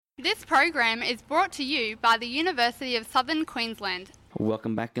This program is brought to you by the University of Southern Queensland.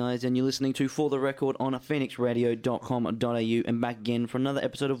 Welcome back, guys, and you're listening to For the Record on phoenixradio.com.au, and back again for another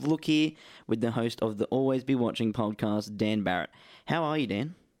episode of Look Here with the host of the Always Be Watching podcast, Dan Barrett. How are you,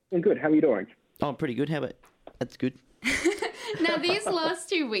 Dan? I'm good. How are you doing? Oh, pretty good. How about... That's good. Now, these last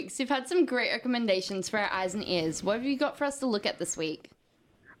 2 weeks, you've had some great recommendations for our eyes and ears. What have you got for us to look at this week?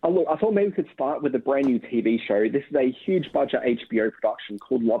 Look, I thought maybe we could start with a brand new TV show. This is a huge budget HBO production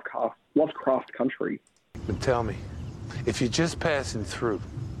called Lovecraft Country. But tell me, if you're just passing through,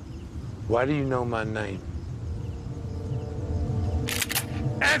 why do you know my name?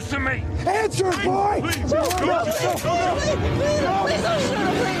 Answer me! Answer, boy! Please don't shoot him,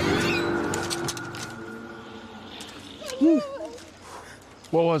 please!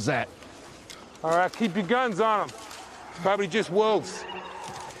 What was that? All right, keep your guns on them. Probably just wolves.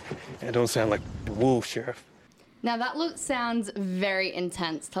 That don't sound like wolves, Sheriff. Now, that sounds very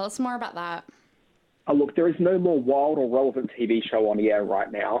intense. Tell us more about that. Look, there is no more wild or relevant TV show on the air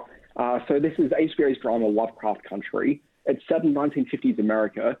right now. So this is HBO's drama Lovecraft Country. It's set in 1950s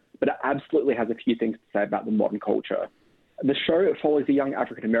America, but it absolutely has a few things to say about the modern culture. The show follows a young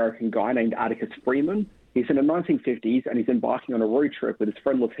African-American guy named Atticus Freeman. He's in the 1950s, and he's embarking on a road trip with his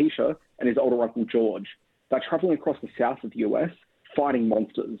friend Letitia and his older uncle George. They're traveling across the south of the US, fighting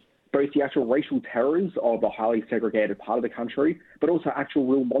monsters, both the actual racial terrors of a highly segregated part of the country, but also actual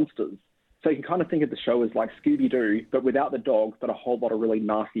real monsters. So you can kind of think of the show as like Scooby-Doo, but without the dog, but a whole lot of really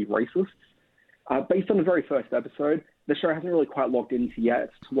nasty racists. Based on the very first episode, the show hasn't really quite locked into yet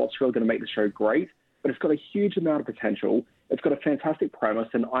to what's really going to make the show great, but it's got a huge amount of potential. It's got a fantastic premise,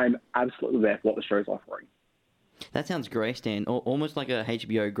 and I'm absolutely there for what the show's offering. That sounds great, Stan. Almost like a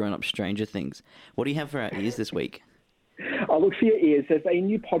HBO grown-up Stranger Things. What do you have for our ears this week? Look, for your ears, there's a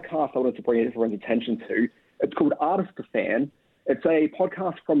new podcast I wanted to bring everyone's attention to. It's called Artist to Fan. It's a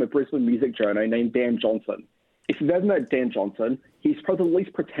podcast from a Brisbane music journo named Dan Johnson. If you've ever met Dan Johnson, he's probably the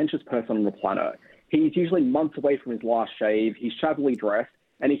least pretentious person on the planet. He's usually months away from his last shave, he's shabbily dressed,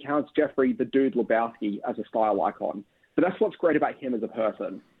 and he counts Jeffrey the Dude Lebowski as a style icon. But that's what's great about him as a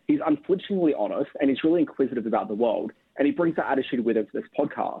person. He's unflinchingly honest, and he's really inquisitive about the world, and he brings that attitude with him to this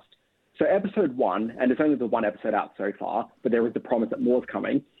podcast. So episode 1, and there's only the one episode out so far, but there is the promise that more's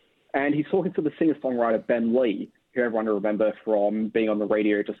coming, and he's talking to the singer-songwriter Ben Lee, who everyone will remember from being on the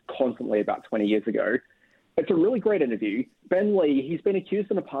radio just constantly about 20 years ago. It's a really great interview. Ben Lee, he's been accused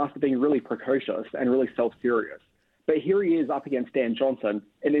in the past of being really precocious and really self-serious. But here he is up against Dan Johnson,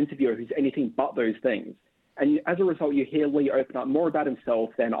 an interviewer who's anything but those things. And as a result, you hear Lee open up more about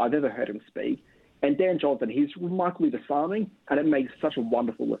himself than I've ever heard him speak. And Dan Johnson, he's remarkably disarming, and it makes such a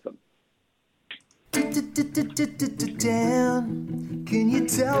wonderful listen. Dan, can you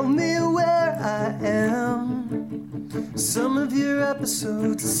tell me where I am? Some of your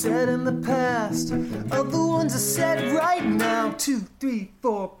episodes are set in the past, other ones are set right now. 2, 3,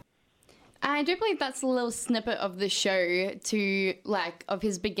 4. I do believe that's a little snippet of the show of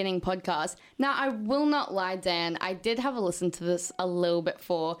his beginning podcast. Now, I will not lie, Dan, I did have a listen to this a little bit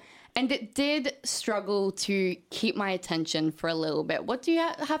before, and it did struggle to keep my attention for a little bit. What do you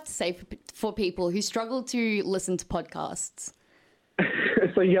have to say for people who struggle to listen to podcasts?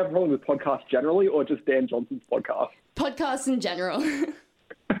 So you have a problem with podcasts generally, or just Dan Johnson's podcast? Podcasts in general.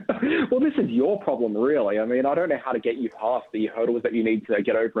 Well, this is your problem, really. I mean, I don't know how to get you past the hurdles that you need to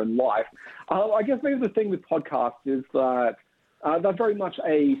get over in life. I guess maybe the thing with podcasts is that they're very much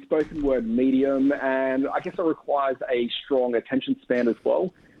a spoken word medium, and I guess it requires a strong attention span as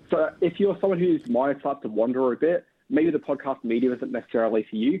well. So if you're someone whose mind starts to wander a bit, maybe the podcast medium isn't necessarily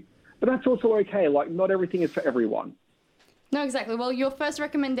for you. But that's also okay. Like, not everything is for everyone. No, exactly. Well, your first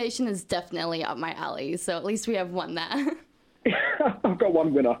recommendation is definitely up my alley, so at least we have one there. I've got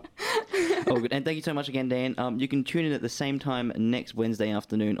one winner. Oh, good. And thank you so much again, Dan. You can tune in at the same time next Wednesday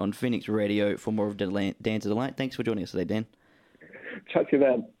afternoon on Phoenix Radio for more of Dan's Delight. Thanks for joining us today, Dan. Chat to you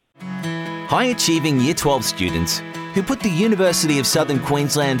then. High-achieving Year 12 students who put the University of Southern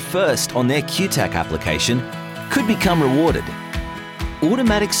Queensland first on their QTAC application could become rewarded.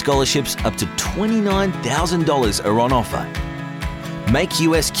 Automatic scholarships up to $29,000 are on offer. Make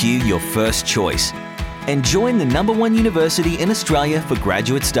USQ your first choice and join the #1 university in Australia for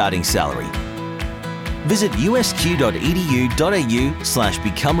graduate starting salary. Visit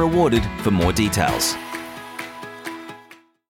usq.edu.au/become rewarded for more details.